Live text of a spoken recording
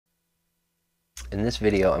In this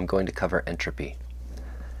video, I'm going to cover entropy.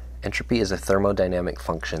 Entropy is a thermodynamic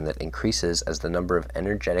function that increases as the number of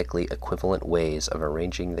energetically equivalent ways of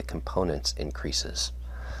arranging the components increases.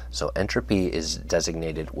 So entropy is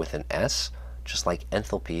designated with an S, just like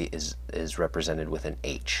enthalpy is represented with an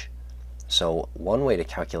H. So one way to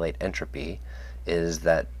calculate entropy is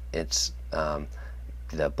that it's the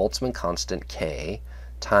Boltzmann constant K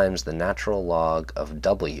times the natural log of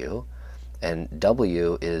W, and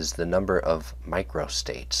W is the number of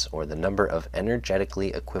microstates, or the number of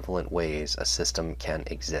energetically equivalent ways a system can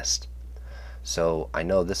exist. So I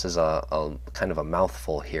know this is a kind of a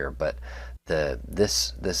mouthful here, but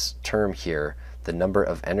this term here, the number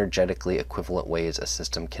of energetically equivalent ways a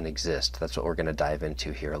system can exist, that's what we're going to dive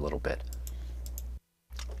into here a little bit.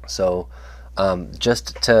 So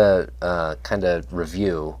just to kind of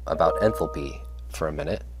review about enthalpy for a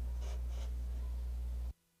minute.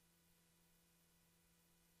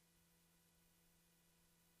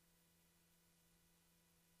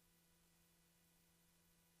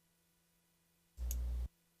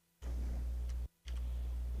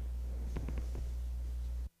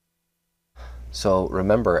 So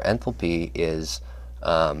remember, enthalpy is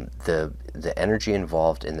the energy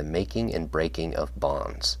involved in the making and breaking of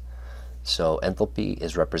bonds. So enthalpy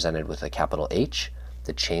is represented with a capital H.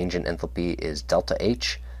 The change in enthalpy is delta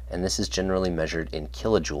H, and this is generally measured in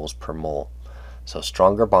kilojoules per mole. So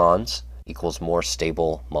stronger bonds equals more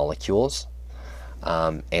stable molecules.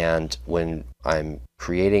 And when I'm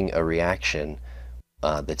creating a reaction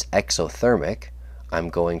that's exothermic, I'm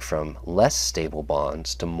going from less stable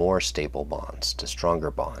bonds to more stable bonds, to stronger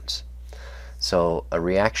bonds. So a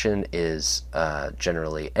reaction is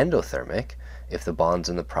generally endothermic if the bonds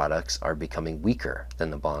in the products are becoming weaker than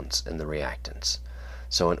the bonds in the reactants.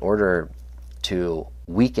 So in order to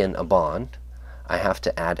weaken a bond, I have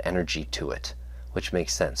to add energy to it, which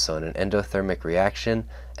makes sense. So in an endothermic reaction,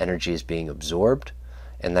 energy is being absorbed,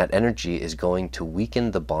 and that energy is going to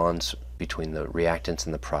weaken the bonds between the reactants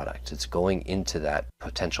and the product. It's going into that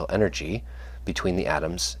potential energy between the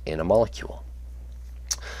atoms in a molecule.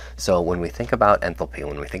 So when we think about enthalpy,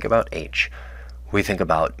 when we think about H, we think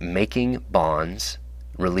about making bonds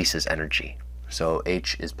releases energy. So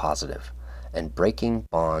H is positive, and breaking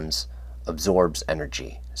bonds absorbs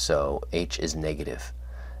energy. So H is negative.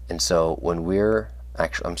 And so when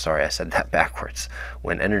I'm sorry, I said that backwards.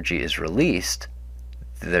 When energy is released,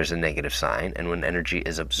 there's a negative sign, and when energy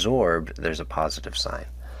is absorbed, there's a positive sign.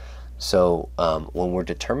 So when we're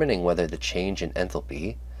determining whether the change in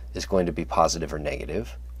enthalpy is going to be positive or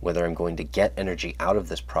negative, whether I'm going to get energy out of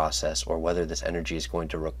this process, or whether this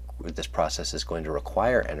process is going to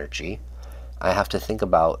require energy, I have to think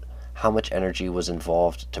about how much energy was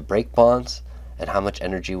involved to break bonds and how much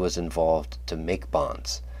energy was involved to make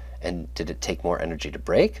bonds. And did it take more energy to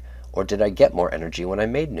break, or did I get more energy when I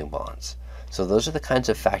made new bonds? So those are the kinds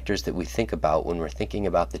of factors that we think about when we're thinking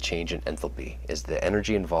about the change in enthalpy, is the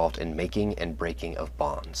energy involved in making and breaking of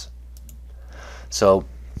bonds. So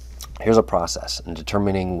here's a process in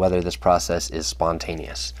determining whether this process is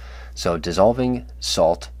spontaneous. So dissolving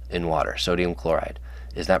salt in water, sodium chloride,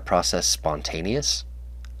 is that process spontaneous?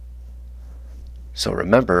 So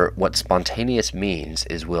remember, what spontaneous means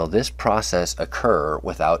is, will this process occur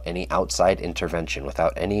without any outside intervention,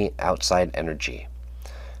 without any outside energy?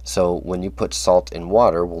 So when you put salt in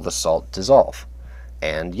water, will the salt dissolve?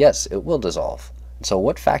 And yes, it will dissolve. So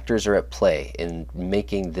what factors are at play in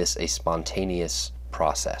making this a spontaneous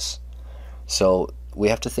process? So we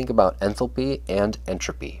have to think about enthalpy and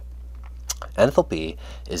entropy. Enthalpy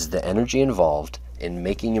is the energy involved in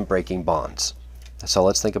making and breaking bonds. So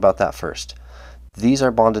let's think about that first. These are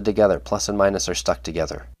bonded together. Plus and minus are stuck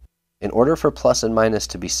together. In order for plus and minus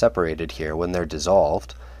to be separated here when they're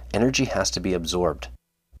dissolved, energy has to be absorbed.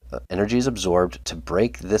 Energy is absorbed to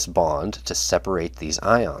break this bond, to separate these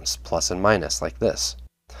ions, plus and minus, like this.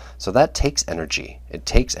 So that takes energy. It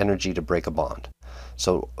takes energy to break a bond.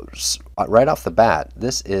 So right off the bat,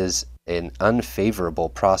 this is an unfavorable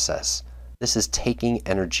process. This is taking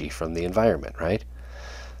energy from the environment, right?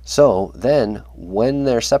 So then, when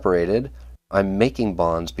they're separated, I'm making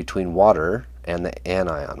bonds between water and the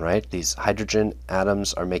anion, right? These hydrogen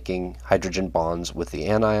atoms are making hydrogen bonds with the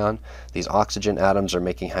anion. These oxygen atoms are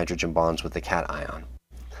making hydrogen bonds with the cation.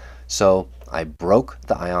 So I broke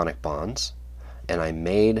the ionic bonds, and I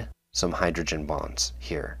made some hydrogen bonds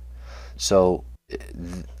here. So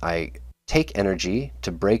I take energy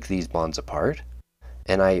to break these bonds apart,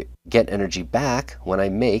 and I get energy back when I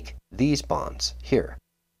make these bonds here.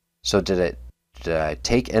 So did I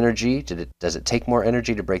take energy? Does it take more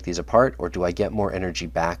energy to break these apart, or do I get more energy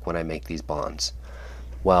back when I make these bonds?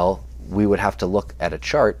 Well, we would have to look at a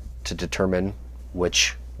chart to determine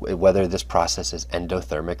whether this process is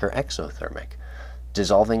endothermic or exothermic.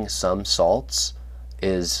 Dissolving some salts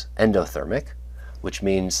is endothermic, which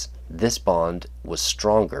means this bond was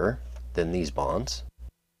stronger than these bonds.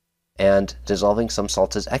 And dissolving some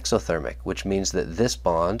salts is exothermic, which means that this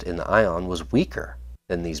bond in the ion was weaker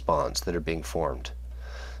than these bonds that are being formed.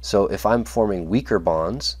 So if I'm forming weaker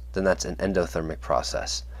bonds, then that's an endothermic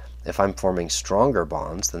process. If I'm forming stronger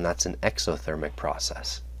bonds, then that's an exothermic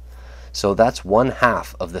process. So that's one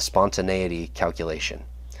half of the spontaneity calculation.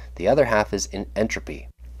 The other half is in entropy.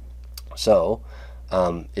 So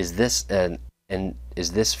is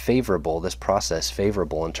this favorable, this process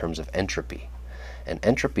favorable in terms of entropy? And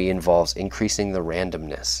entropy involves increasing the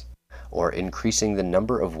randomness, or increasing the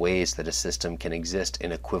number of ways that a system can exist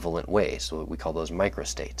in equivalent ways. So we call those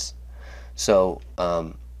microstates. So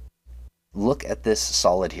look at this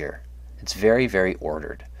solid here. It's very, very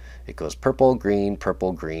ordered. It goes purple, green,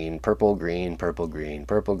 purple, green, purple, green, purple, green,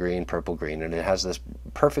 purple, green, purple, green, and it has this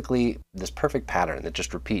perfect pattern that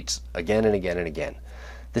just repeats again and again and again.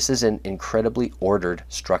 This is an incredibly ordered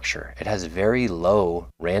structure. It has very low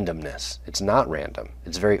randomness. It's not random.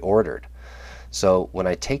 It's very ordered. So when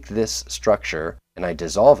I take this structure and I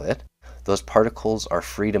dissolve it, those particles are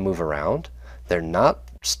free to move around. They're not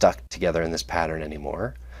stuck together in this pattern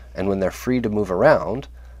anymore. And when they're free to move around,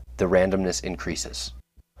 the randomness increases.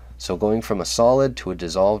 So going from a solid to a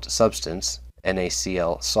dissolved substance,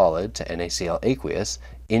 NaCl solid to NaCl aqueous,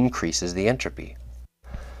 increases the entropy.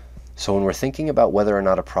 So when we're thinking about whether or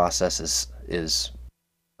not a process is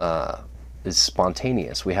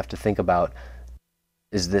spontaneous, we have to think about,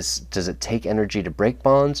 does it take energy to break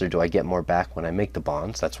bonds, or do I get more back when I make the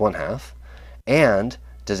bonds? That's one half. And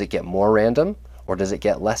does it get more random, or does it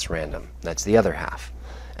get less random? That's the other half.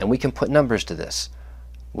 And we can put numbers to this.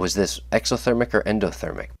 Was this exothermic or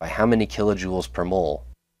endothermic? By how many kilojoules per mole?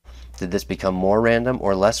 Did this become more random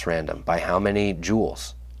or less random? By how many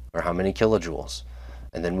joules or how many kilojoules?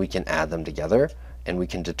 And then we can add them together and we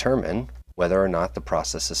can determine whether or not the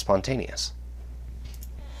process is spontaneous.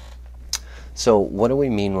 So what do we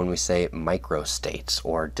mean when we say microstates,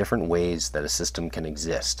 or different ways that a system can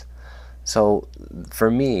exist? So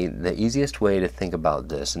for me, the easiest way to think about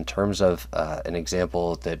this in terms of an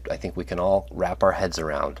example that I think we can all wrap our heads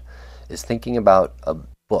around is thinking about a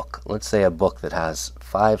book. Let's say a book that has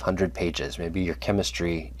 500 pages, maybe your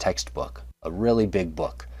chemistry textbook, a really big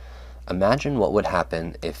book. Imagine what would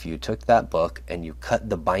happen if you took that book and you cut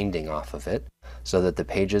the binding off of it so that the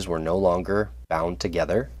pages were no longer bound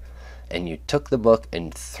together, and you took the book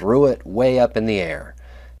and threw it way up in the air,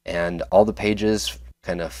 and all the pages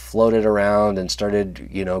kind of floated around and started,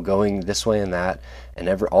 going this way and that, and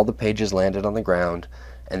all the pages landed on the ground,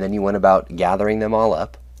 and then you went about gathering them all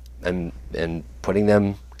up and putting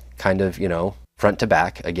them kind of, front to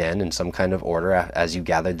back again in some kind of order as you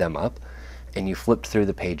gathered them up, and you flipped through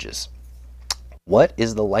the pages. What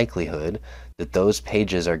is the likelihood that those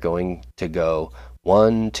pages are going to go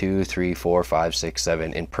 1, 2, 3, 4, 5, 6,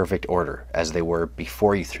 7 in perfect order as they were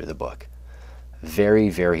before you threw the book? Very,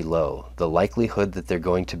 very low. The likelihood that they're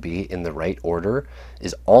going to be in the right order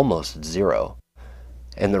is almost zero.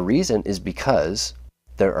 And the reason is because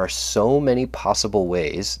there are so many possible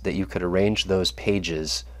ways that you could arrange those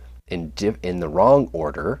pages in the wrong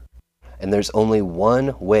order, and there's only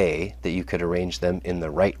one way that you could arrange them in the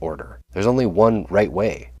right order. There's only one right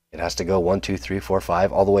way. It has to go 1, 2, 3, 4,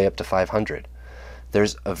 5, all the way up to 500.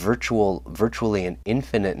 There's a virtually an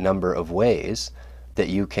infinite number of ways that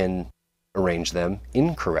you can arrange them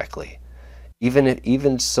incorrectly.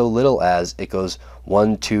 Even so little as it goes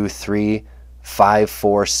 1, 2, 3, 5,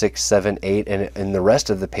 4, 6, 7, 8, and the rest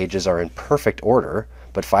of the pages are in perfect order,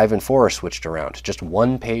 but 5 and 4 are switched around. Just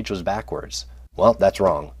one page was backwards. Well, that's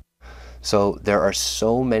wrong. So there are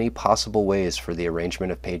so many possible ways for the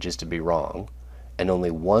arrangement of pages to be wrong, and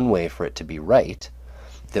only one way for it to be right,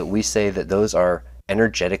 that we say that those are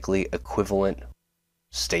energetically equivalent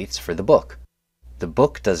states for the book. The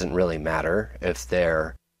book doesn't really matter if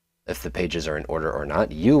the pages are in order or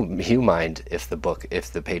not. You mind if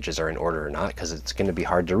the pages are in order or not, because it's going to be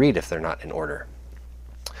hard to read if they're not in order.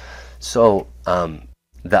 So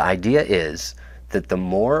the idea is that the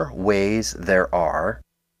more ways there are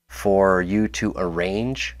for you to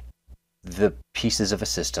arrange the pieces of a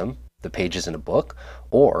system, the pages in a book,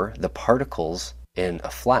 or the particles in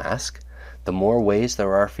a flask, the more ways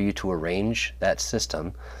there are for you to arrange that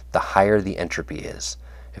system, the higher the entropy is.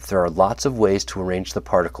 If there are lots of ways to arrange the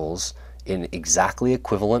particles in exactly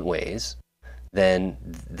equivalent ways, then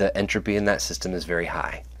the entropy in that system is very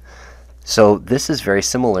high. So this is very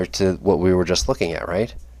similar to what we were just looking at,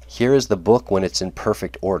 right? Here is the book when it's in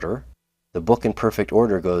perfect order. The book in perfect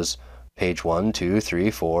order goes page 1, 2,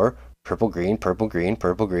 3, 4, purple, green, purple, green,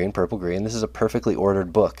 purple, green, purple, green. This is a perfectly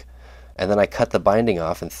ordered book. And then I cut the binding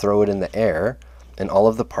off and throw it in the air, and all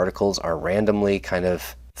of the particles are randomly kind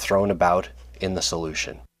of thrown about in the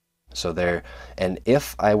solution. So there, and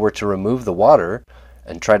if I were to remove the water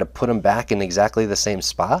and try to put them back in exactly the same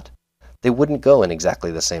spot, they wouldn't go in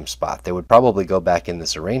exactly the same spot. They would probably go back in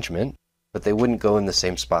this arrangement, but they wouldn't go in the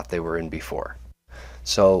same spot they were in before.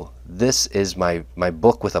 So this is my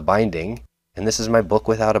book with a binding, and this is my book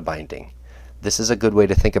without a binding. This is a good way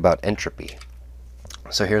to think about entropy.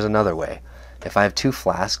 So here's another way. If I have two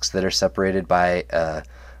flasks that are separated by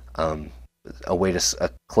a way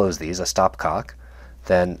to close these, a stopcock,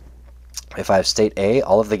 then if I have state A,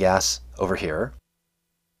 all of the gas over here,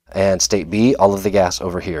 and state B, all of the gas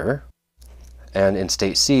over here, and in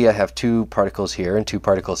state C, I have two particles here and two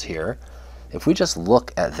particles here. If we just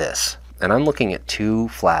look at this, and I'm looking at two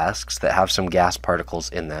flasks that have some gas particles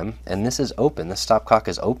in them, and this is open, the stopcock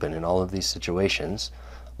is open in all of these situations,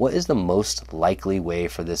 what is the most likely way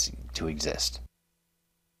for this to exist?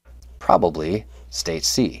 Probably state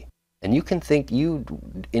C. And you can think, you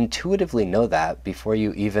intuitively know that before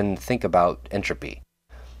you even think about entropy.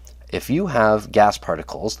 If you have gas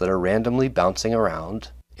particles that are randomly bouncing around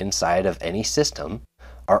inside of any system,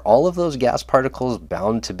 are all of those gas particles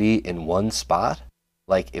bound to be in one spot?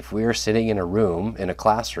 Like if we were sitting in a room, in a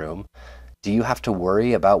classroom, do you have to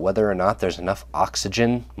worry about whether or not there's enough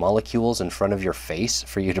oxygen molecules in front of your face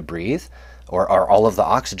for you to breathe? Or are all of the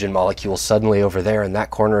oxygen molecules suddenly over there in that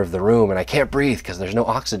corner of the room and I can't breathe because there's no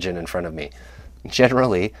oxygen in front of me?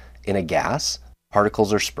 Generally, in a gas,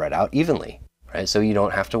 particles are spread out evenly, right? So you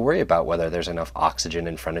don't have to worry about whether there's enough oxygen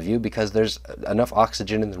in front of you because there's enough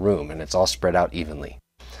oxygen in the room and it's all spread out evenly.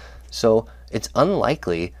 So it's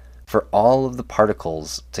unlikely for all of the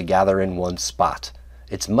particles to gather in one spot.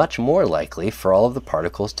 It's much more likely for all of the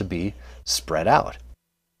particles to be spread out.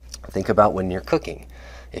 Think about when you're cooking.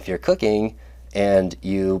 If you're cooking and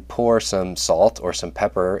you pour some salt or some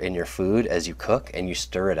pepper in your food as you cook and you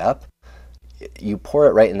stir it up, you pour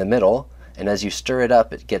it right in the middle, and as you stir it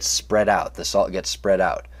up, it gets spread out. The salt gets spread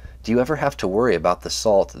out. Do you ever have to worry about the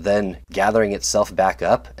salt then gathering itself back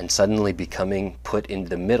up and suddenly becoming put in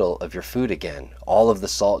the middle of your food again? All of the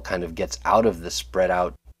salt kind of gets out of the spread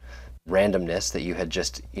out randomness that you had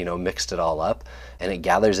just, mixed it all up, and it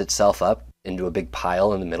gathers itself up into a big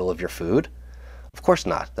pile in the middle of your food? Of course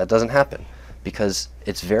not. That doesn't happen because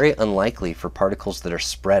it's very unlikely for particles that are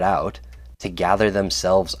spread out to gather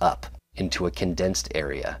themselves up into a condensed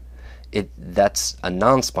area. That's a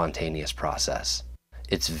non-spontaneous process.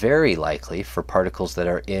 It's very likely for particles that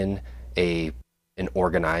are in an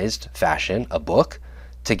organized fashion, a book,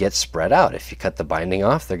 to get spread out. If you cut the binding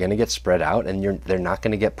off, they're going to get spread out and they're not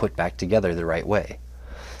going to get put back together the right way.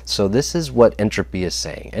 So this is what entropy is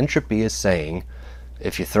saying. Entropy is saying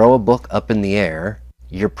if you throw a book up in the air,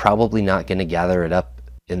 you're probably not going to gather it up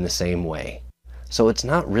in the same way. So it's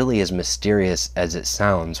not really as mysterious as it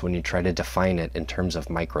sounds when you try to define it in terms of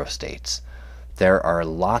microstates. There are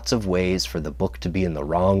lots of ways for the book to be in the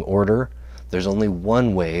wrong order. There's only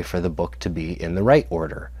one way for the book to be in the right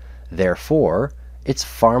order. Therefore, it's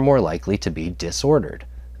far more likely to be disordered.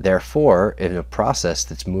 Therefore, in a process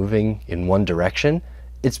that's moving in one direction,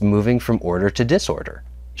 it's moving from order to disorder,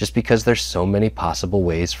 just because there's so many possible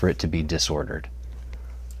ways for it to be disordered.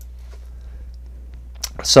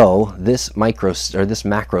 So this macro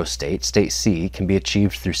state, state C, can be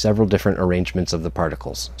achieved through several different arrangements of the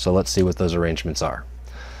particles. So let's see what those arrangements are.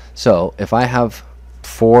 So if I have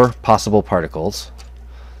 4 possible particles,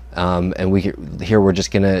 and here we're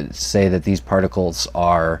just going to say that these particles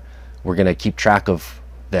we're going to keep track of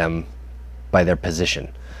them by their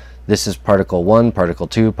position. This is particle 1, particle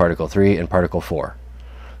 2, particle 3, and particle 4.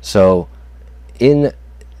 So in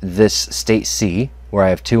this state C, where I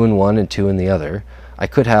have 2 in one and 2 in the other, I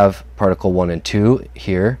could have particle 1 and 2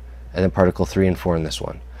 here, and then particle 3 and 4 in this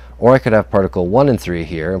one. Or I could have particle 1 and 3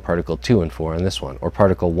 here, and particle 2 and 4 in this one. Or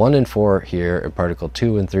particle 1 and 4 here, and particle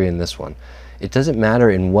 2 and 3 in this one. It doesn't matter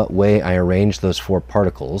in what way I arrange those 4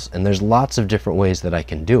 particles, and there's lots of different ways that I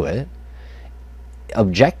can do it.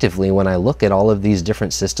 Objectively, when I look at all of these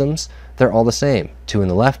different systems, they're all the same. 2 in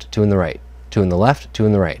the left, 2 in the right. 2 in the left, 2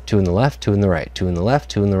 in the right. 2 in the left, 2 in the right. 2 in the left,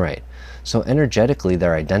 2 in the right. So energetically,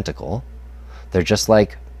 they're identical. They're just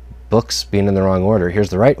like books being in the wrong order. Here's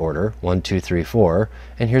the right order, 1, 2, 3, 4,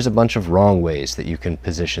 and here's a bunch of wrong ways that you can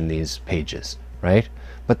position these pages, right?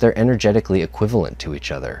 But they're energetically equivalent to each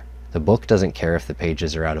other. The book doesn't care if the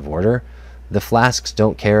pages are out of order. The flasks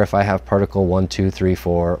don't care if I have particle 1, 2, 3,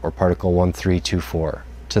 4 or particle 1, 3, 2, 4.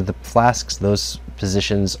 To the flasks, those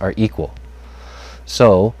positions are equal.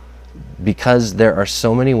 So because there are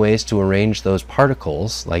so many ways to arrange those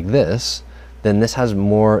particles like this, then this has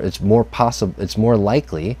it's more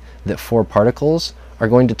likely that 4 particles are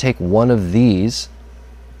going to take one of these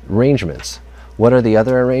arrangements. What are the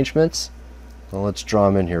other arrangements? Well, let's draw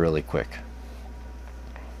them in here really quick.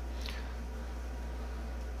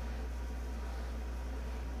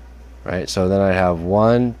 Right, so then I have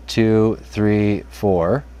 1, 2, 3,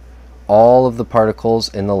 4. All of the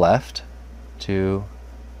particles in the left. 2,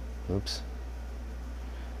 oops.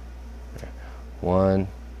 1,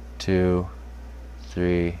 2,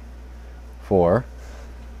 3, 4.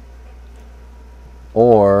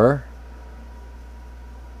 Or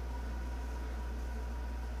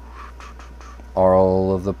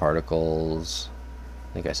all of the particles,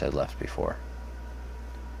 I think I said left before.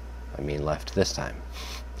 I mean left this time.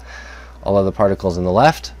 All of the particles in the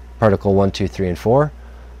left, particle 1, 2, 3, and 4.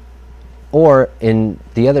 Or in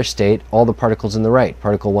the other state, all the particles in the right,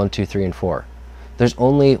 particle 1, 2, 3, and 4. There's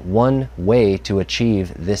only one way to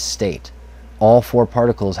achieve this state. All 4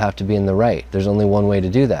 particles have to be in the right. There's only one way to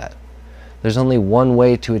do that. There's only one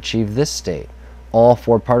way to achieve this state. All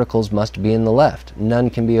 4 particles must be in the left.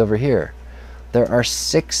 None can be over here. There are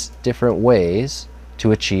 6 different ways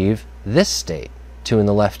to achieve this state. 2 in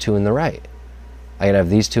the left, 2 in the right. I can have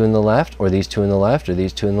these 2 in the left, or these 2 in the left, or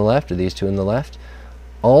these 2 in the left, or these 2 in the left.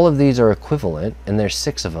 All of these are equivalent, and there's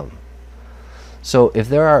 6 of them. So if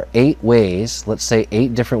there are 8 ways, let's say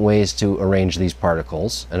 8 different ways to arrange these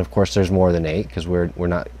particles, and of course there's more than 8 because we're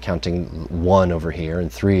not counting 1 over here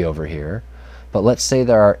and 3 over here, but let's say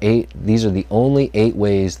there are 8, these are the only 8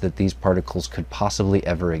 ways that these particles could possibly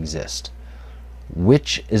ever exist.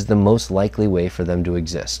 Which is the most likely way for them to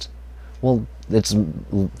exist? Well,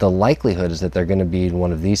 the likelihood is that they're going to be in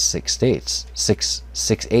one of these 6 states, 6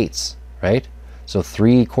 eighths, right? So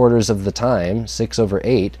 3/4 of the time, 6 over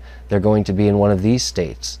 8, they're going to be in one of these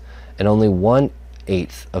states. And only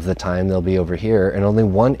 1/8 of the time they'll be over here, and only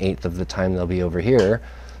 1/8 of the time they'll be over here.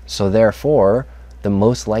 So therefore, the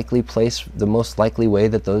most likely way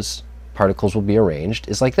that those particles will be arranged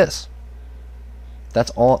is like this.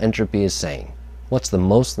 That's all entropy is saying. What's the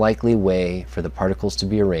most likely way for the particles to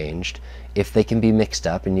be arranged if they can be mixed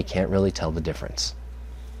up and you can't really tell the difference?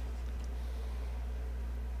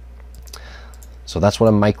 So that's what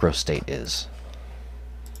a microstate is.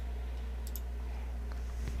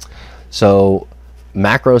 So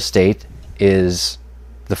macrostate is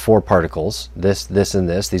the 4 particles, this, and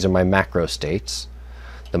this. These are my macrostates.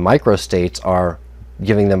 The microstates are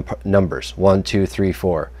giving them numbers, 1, 2, 3,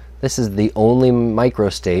 4. This is the only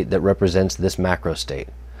microstate that represents this macrostate.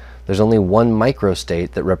 There's only one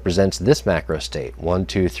microstate that represents this macrostate, 1,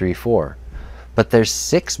 2, 3, 4. But there's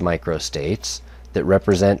 6 microstates that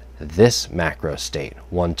represent this macrostate,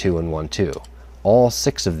 1, 2, and 1, 2. All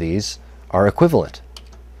 6 of these are equivalent.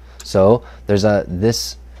 So there's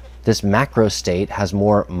this macrostate has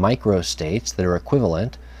more microstates that are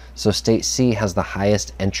equivalent, so state C has the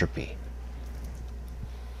highest entropy.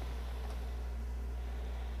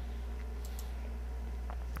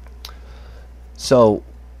 So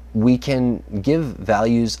we can give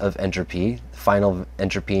values of entropy, final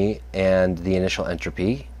entropy and the initial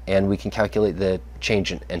entropy, and we can calculate the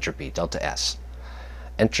change in entropy, delta S.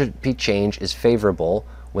 Entropy change is favorable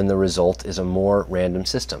when the result is a more random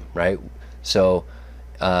system, right? So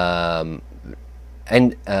when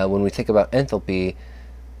we think about enthalpy,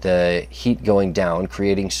 the heat going down,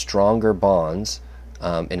 creating stronger bonds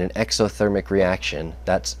in an exothermic reaction,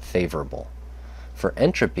 that's favorable. For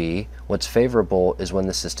entropy, what's favorable is when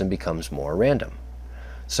the system becomes more random.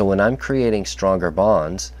 So when I'm creating stronger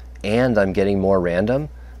bonds and I'm getting more random,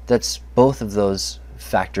 that's both of those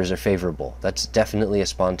factors are favorable. That's definitely a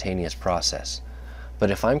spontaneous process.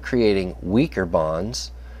 But if I'm creating weaker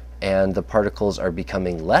bonds and the particles are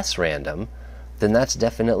becoming less random, then that's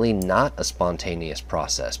definitely not a spontaneous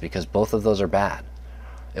process because both of those are bad.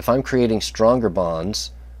 If I'm creating stronger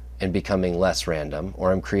bonds and becoming less random,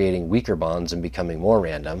 or I'm creating weaker bonds and becoming more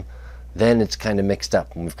random, then it's kind of mixed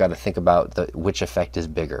up and we've got to think about which effect is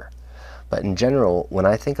bigger. But in general, when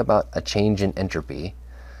I think about a change in entropy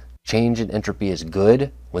is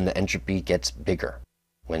good when the entropy gets bigger.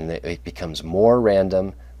 When it becomes more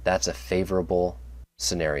random, that's a favorable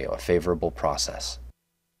scenario, a favorable process.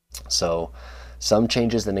 So some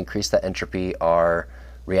changes that increase the entropy are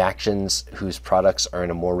reactions whose products are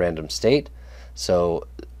in a more random state. So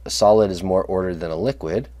a solid is more ordered than a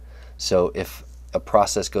liquid. So if a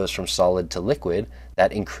process goes from solid to liquid,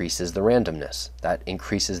 that increases the randomness. That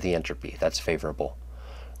increases the entropy. That's favorable.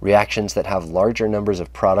 Reactions that have larger numbers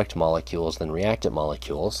of product molecules than reactant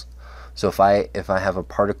molecules. So if I have a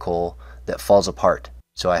particle that falls apart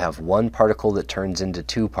So I have one particle that turns into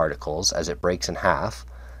two particles as it breaks in half.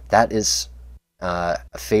 That is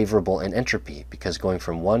favorable in entropy, because going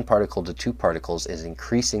from one particle to two particles is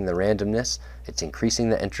increasing the randomness, it's increasing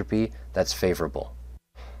the entropy. That's favorable.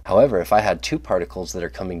 However, if I had two particles that are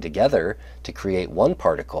coming together to create one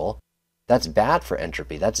particle, that's bad for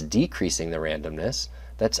entropy. That's decreasing the randomness.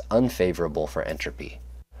 That's unfavorable for entropy.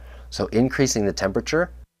 So increasing the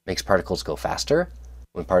temperature makes particles go faster.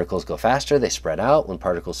 When particles go faster, they spread out. When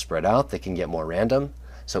particles spread out, they can get more random.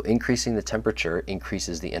 So increasing the temperature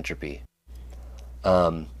increases the entropy.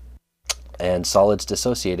 And solids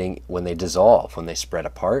dissociating, when they dissolve, when they spread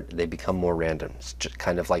apart, they become more random. It's just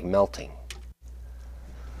kind of like melting.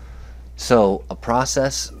 So a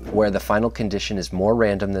process where the final condition is more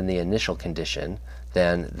random than the initial condition,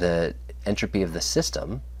 then the entropy of the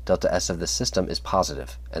system, delta S of the system, is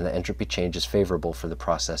positive, and the entropy change is favorable for the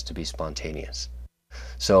process to be spontaneous.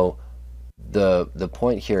 So the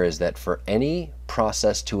point here is that for any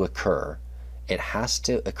process to occur, it has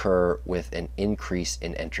to occur with an increase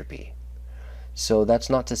in entropy. So that's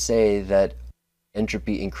not to say that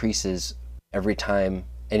entropy increases every time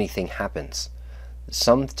anything happens.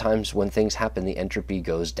 Sometimes when things happen, the entropy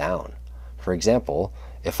goes down. For example,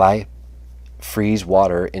 if I freeze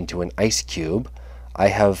water into an ice cube, I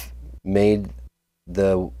have made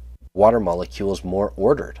the water molecules more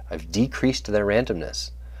ordered. I've decreased their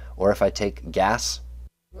randomness. Or if I take gas,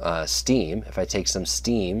 steam, if I take some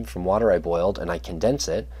steam from water I boiled and I condense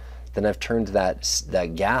it, then I've turned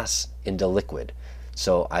that gas into liquid.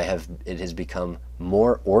 So it has become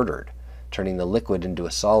more ordered. Turning the liquid into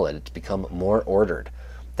a solid, it's become more ordered.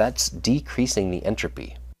 That's decreasing the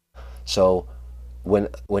entropy. So when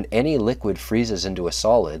any liquid freezes into a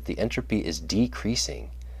solid, the entropy is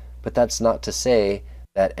decreasing. But that's not to say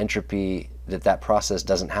that entropy, that process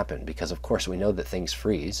doesn't happen, because of course we know that things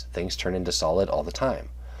freeze, things turn into solid all the time.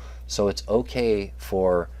 So it's okay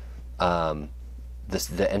for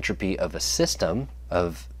the entropy of a system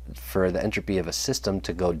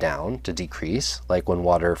to go down, to decrease, like when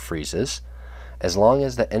water freezes, as long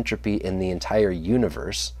as the entropy in the entire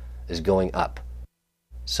universe is going up.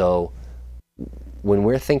 So when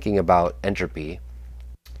we're thinking about entropy,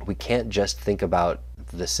 we can't just think about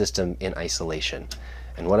the system in isolation.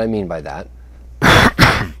 And what I mean by that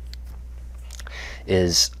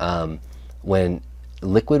is when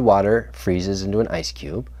liquid water freezes into an ice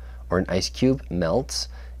cube, or an ice cube melts,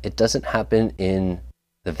 it doesn't happen in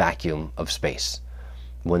the vacuum of space.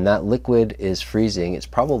 When that liquid is freezing, it's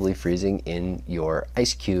probably freezing in your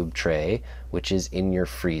ice cube tray, which is in your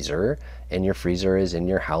freezer, and your freezer is in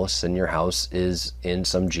your house, and your house is in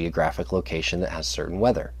some geographic location that has certain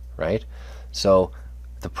weather, right? So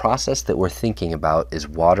the process that we're thinking about is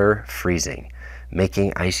water freezing,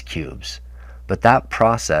 making ice cubes. But that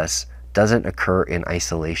process doesn't occur in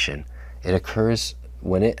isolation. It occurs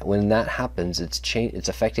when that happens, it's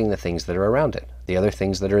affecting the things that are around it, the other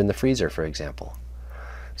things that are in the freezer, for example.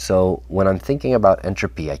 So when I'm thinking about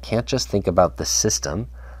entropy, I can't just think about the system.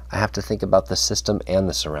 I have to think about the system and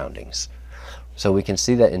the surroundings. So we can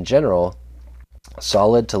see that in general,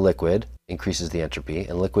 solid to liquid increases the entropy,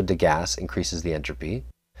 and liquid to gas increases the entropy.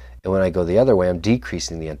 And when I go the other way, I'm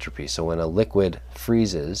decreasing the entropy. So when a liquid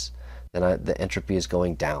freezes, then the entropy is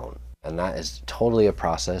going down. And that is totally a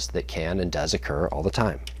process that can and does occur all the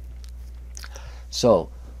time. So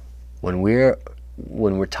when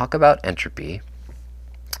we talk about entropy,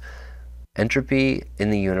 entropy in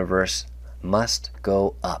the universe must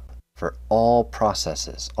go up for all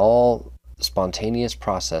processes. All spontaneous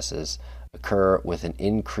processes occur with an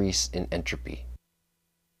increase in entropy.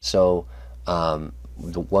 So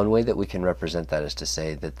the one way that we can represent that is to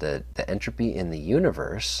say that the entropy in the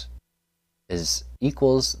universe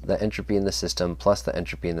equals the entropy in the system plus the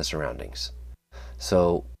entropy in the surroundings.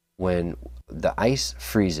 So when the ice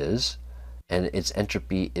freezes and its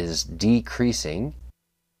entropy is decreasing,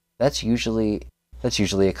 that's usually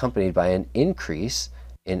accompanied by an increase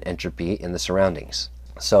in entropy in the surroundings.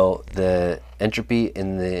 So the entropy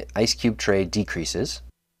in the ice cube tray decreases,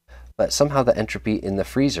 but somehow the entropy in the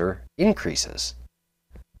freezer increases.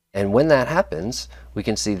 And when that happens, we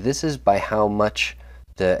can see this is by how much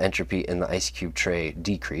the entropy in the ice cube tray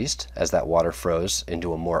decreased as that water froze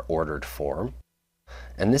into a more ordered form.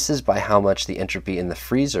 And this is by how much the entropy in the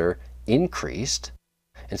freezer increased.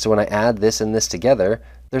 And so when I add this and this together,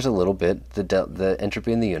 there's a little bit, the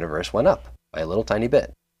entropy in the universe went up by a little tiny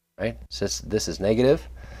bit, right? So this is negative,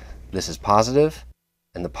 this is positive,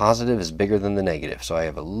 and the positive is bigger than the negative. So I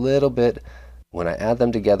have a little bit, when I add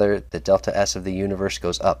them together, the delta S of the universe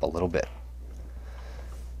goes up a little bit.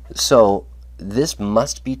 So this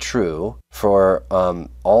must be true for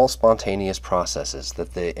all spontaneous processes,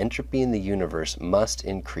 that the entropy in the universe must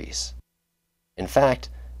increase. In fact,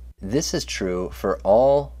 this is true for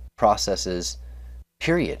all processes,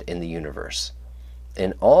 period, in the universe.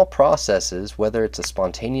 In all processes, whether it's a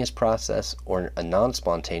spontaneous process or a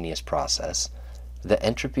non-spontaneous process, the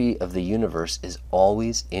entropy of the universe is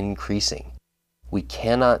always increasing. We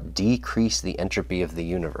cannot decrease the entropy of the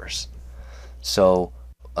universe. So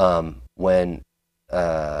when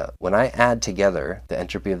I add together the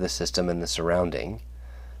entropy of the system and the surrounding,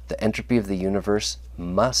 the entropy of the universe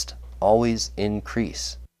must always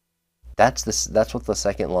increase. That's what the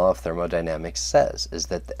second law of thermodynamics says, is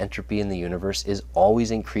that the entropy in the universe is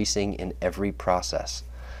always increasing in every process.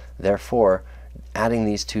 Therefore, adding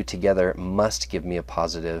these two together must give me a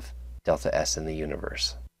positive delta S in the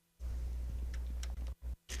universe.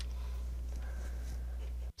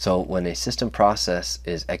 So when a system process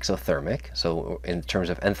is exothermic, so in terms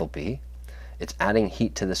of enthalpy, it's adding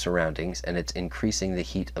heat to the surroundings and it's increasing the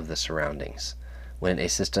heat of the surroundings. When a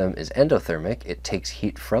system is endothermic, it takes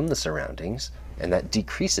heat from the surroundings and that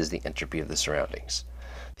decreases the entropy of the surroundings.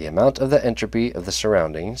 The amount of the entropy of the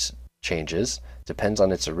surroundings changes depends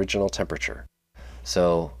on its original temperature.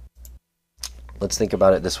 So let's think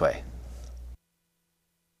about it this way.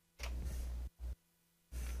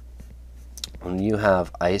 When you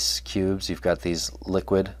have ice cubes, you've got these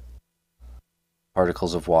liquid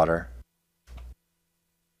particles of water.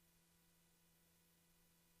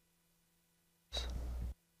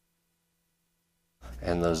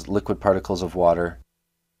 And those liquid particles of water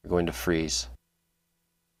are going to freeze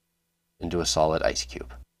into a solid ice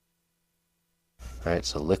cube. All right,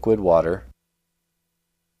 so liquid water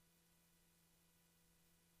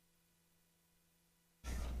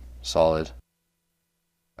solid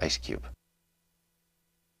ice cube.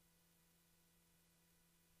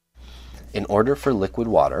 In order for liquid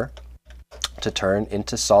water to turn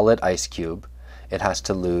into solid ice cube, it has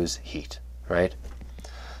to lose heat, right?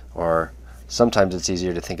 Or sometimes it's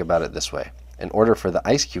easier to think about it this way. In order for the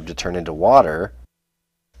ice cube to turn into water,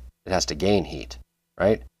 it has to gain heat,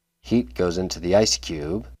 right? Heat goes into the ice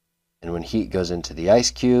cube, and when heat goes into the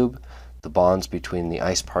ice cube, the bonds between the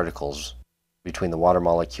ice particles, between the water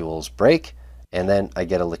molecules break, and then I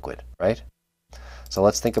get a liquid, right? So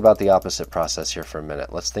let's think about the opposite process here for a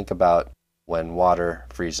minute. Let's think about when water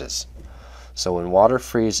freezes. So when water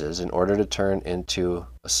freezes, in order to turn into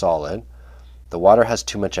a solid, the water has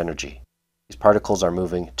too much energy. These particles are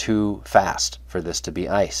moving too fast for this to be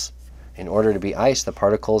ice. In order to be ice, the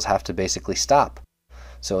particles have to basically stop.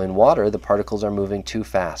 So in water, the particles are moving too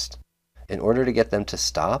fast. In order to get them to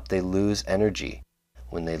stop, they lose energy.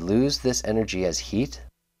 When they lose this energy as heat,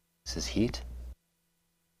 this is heat,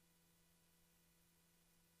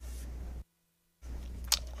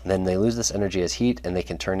 then they lose this energy as heat and they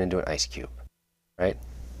can turn into an ice cube, right?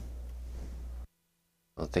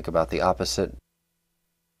 We'll think about the opposite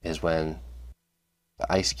is when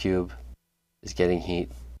the ice cube is getting heat,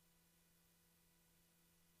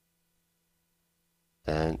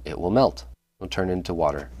 then it will melt, it will turn into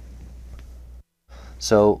water.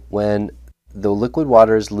 So when the liquid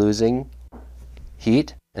water is losing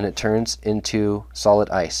heat and it turns into solid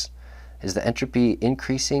ice, is the entropy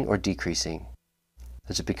increasing or decreasing?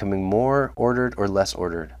 Is it becoming more ordered or less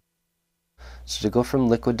ordered? So to go from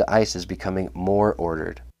liquid to ice is becoming more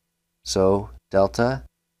ordered. So delta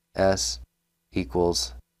S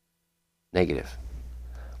equals negative,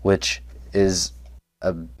 which is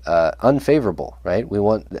unfavorable, right? We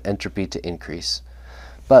want the entropy to increase.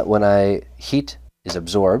 But when heat is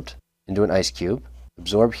absorbed into an ice cube,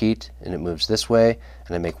 absorb heat and it moves this way,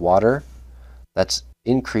 and I make water, that's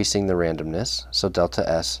increasing the randomness. So delta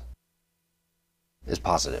S is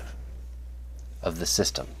positive of the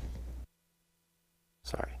system.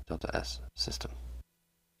 Sorry, delta S system.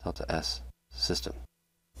 Delta S system.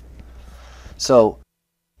 So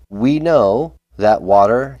we know that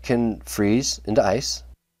water can freeze into ice,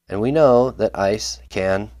 and we know that ice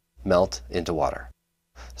can melt into water.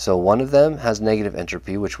 So one of them has negative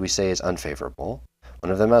entropy, which we say is unfavorable.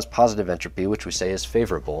 One of them has positive entropy, which we say is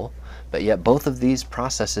favorable, but yet both of these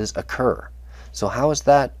processes occur. So how is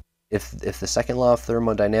that? If the second law of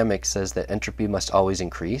thermodynamics says that entropy must always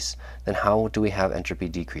increase, then how do we have entropy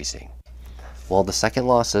decreasing? Well, the second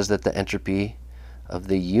law says that the entropy of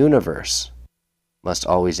the universe must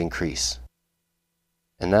always increase.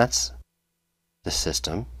 And that's the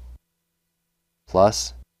system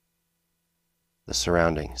plus the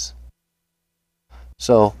surroundings.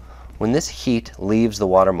 So when this heat leaves the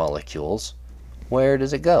water molecules, where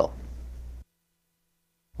does it go?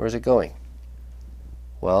 Where is it going?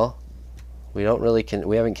 Well, we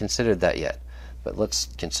haven't considered that yet. but let's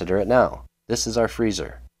consider it now. This is our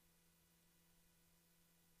freezer.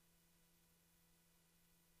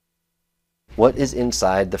 What is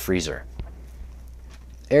inside the freezer?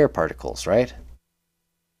 Air particles, right?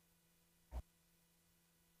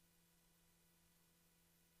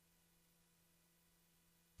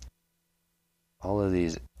 All of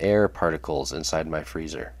these air particles inside my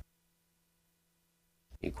freezer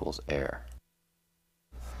equals air.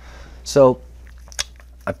 So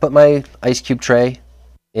I put my ice cube tray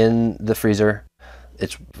in the freezer.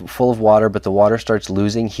 It's full of water, but the water starts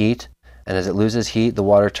losing heat. And as it loses heat, the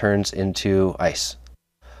water turns into ice.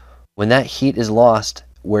 When that heat is lost,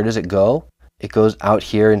 where does it go? It goes out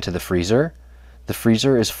here into the freezer. The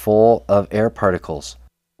freezer is full of air particles.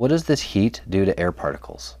 What does this heat do to air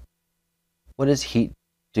particles? What does heat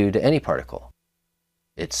do to any particle?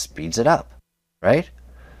 It speeds it up, right?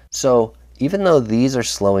 So even though these are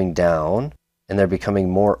slowing down and they're becoming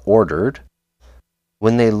more ordered,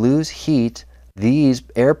 when they lose heat, these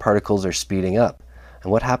air particles are speeding up.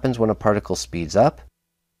 And what happens when a particle speeds up?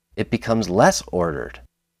 It becomes less ordered.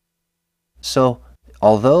 So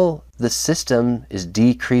although the system is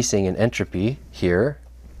decreasing in entropy here,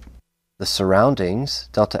 the surroundings,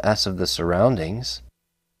 delta S of the surroundings,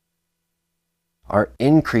 are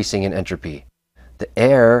increasing in entropy. The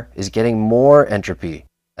air is getting more entropy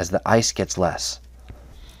as the ice gets less.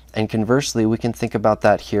 And conversely, we can think about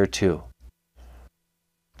that here too.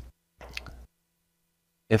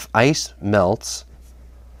 If ice melts,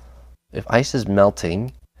 if ice is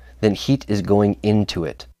melting, then heat is going into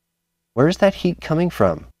it. Where is that heat coming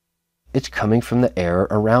from? It's coming from the air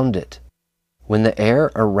around it. When the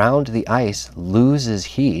air around the ice loses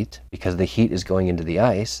heat, because the heat is going into the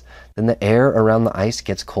ice, then the air around the ice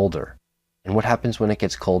gets colder. And what happens when it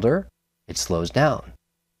gets colder? It slows down.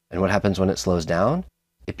 And what happens when it slows down?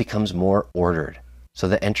 It becomes more ordered. So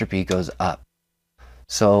the entropy goes up.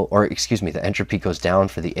 So, or excuse me, the entropy goes down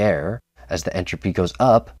for the air as the entropy goes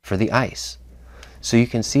up for the ice. So you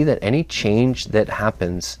can see that any change that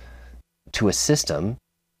happens to a system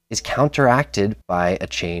is counteracted by a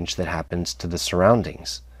change that happens to the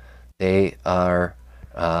surroundings. They are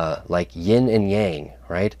like yin and yang,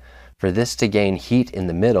 right? For this to gain heat in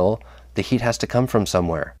the middle, the heat has to come from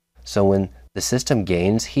somewhere. So when the system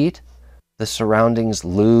gains heat, the surroundings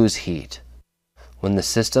lose heat. When the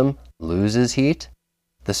system loses heat,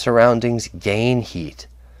 the surroundings gain heat.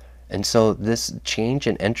 And so this change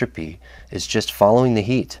in entropy is just following the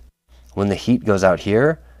heat. When the heat goes out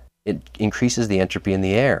here, it increases the entropy in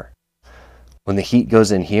the air. When the heat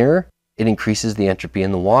goes in here, it increases the entropy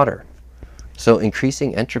in the water. So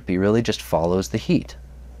increasing entropy really just follows the heat.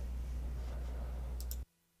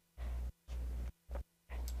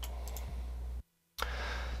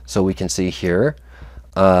 So we can see here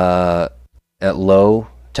at low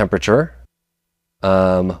temperature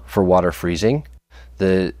for water freezing,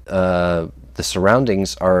 the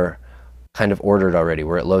surroundings are kind of ordered already.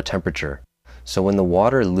 We're at low temperature. So when the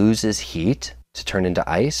water loses heat to turn into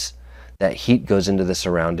ice, that heat goes into the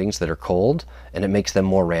surroundings that are cold and it makes them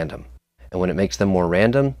more random. And when it makes them more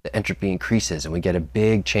random, the entropy increases and we get a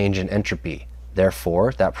big change in entropy.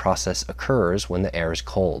 Therefore, that process occurs when the air is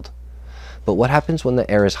cold. But what happens when the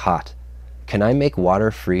air is hot? Can I make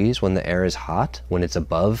water freeze when the air is hot, when it's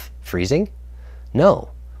above freezing?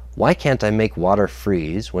 No. Why can't I make water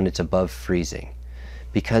freeze when it's above freezing?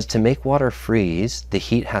 Because to make water freeze, the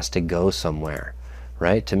heat has to go somewhere,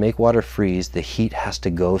 right? To make water freeze, the heat has to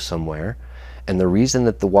go somewhere. And the reason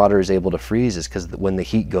that the water is able to freeze is because when the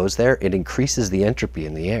heat goes there, it increases the entropy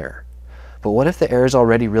in the air. But what if the air is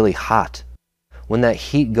already really hot? When that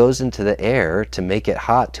heat goes into the air to make it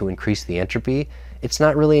hot to increase the entropy, it's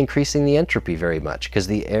not really increasing the entropy very much because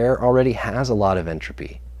the air already has a lot of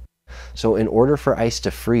entropy. So in order for ice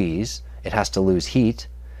to freeze, it has to lose heat.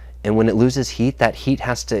 And when it loses heat, that heat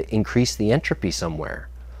has to increase the entropy somewhere.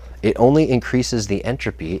 It only increases the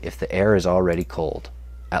entropy if the air is already cold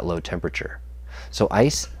at low temperature. So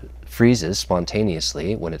ice freezes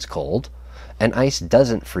spontaneously when it's cold, and ice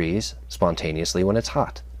doesn't freeze spontaneously when it's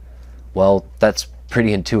hot. Well, that's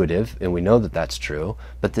pretty intuitive, and we know that that's true,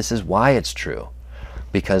 but this is why it's true.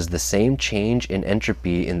 Because the same change in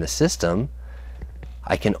entropy in the system,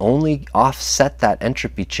 I can only offset that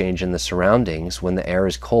entropy change in the surroundings when the air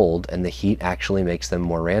is cold and the heat actually makes them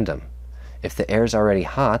more random. If the air is already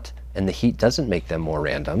hot and the heat doesn't make them more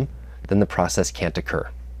random, then the process can't occur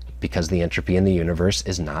because the entropy in the universe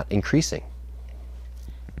is not increasing.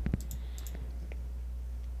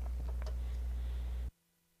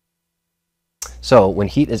 So when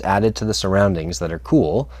heat is added to the surroundings that are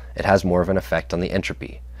cool, it has more of an effect on the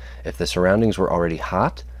entropy. If the surroundings were already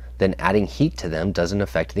hot, then adding heat to them doesn't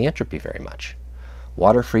affect the entropy very much.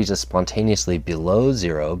 Water freezes spontaneously below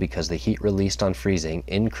zero because the heat released on freezing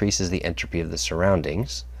increases the entropy of the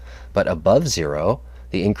surroundings, but above zero,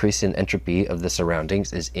 the increase in entropy of the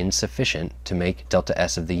surroundings is insufficient to make delta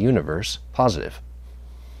S of the universe positive.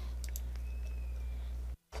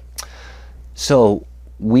 So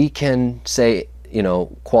we can say,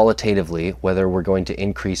 qualitatively whether we're going to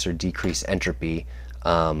increase or decrease entropy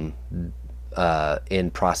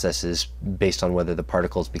in processes based on whether the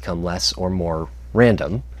particles become less or more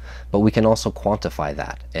random, but we can also quantify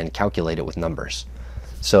that and calculate it with numbers.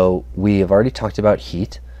 So we have already talked about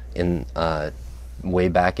heat in way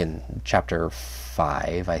back in chapter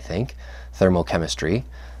 5, I think, thermochemistry.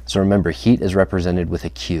 So remember, heat is represented with a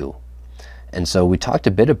Q. And so we talked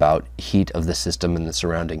a bit about heat of the system and the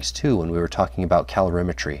surroundings too when we were talking about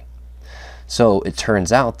calorimetry. So it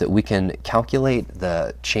turns out that we can calculate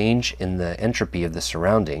the change in the entropy of the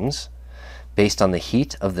surroundings based on the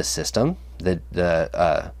heat of the system, the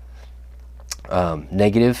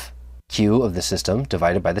negative Q of the system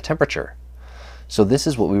divided by the temperature. So this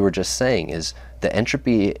is what we were just saying, is the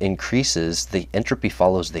entropy increases, the entropy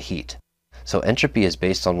follows the heat. So entropy is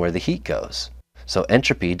based on where the heat goes. So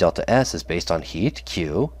entropy, delta S, is based on heat,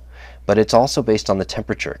 Q, but it's also based on the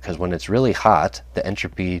temperature, because when it's really hot, the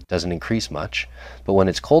entropy doesn't increase much, but when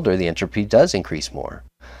it's colder, the entropy does increase more.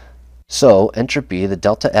 So entropy, the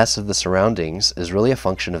delta S of the surroundings, is really a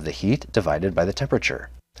function of the heat divided by the temperature.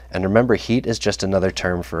 And remember, heat is just another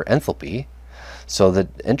term for enthalpy, so the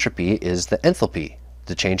entropy is the enthalpy,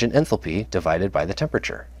 the change in enthalpy divided by the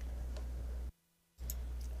temperature.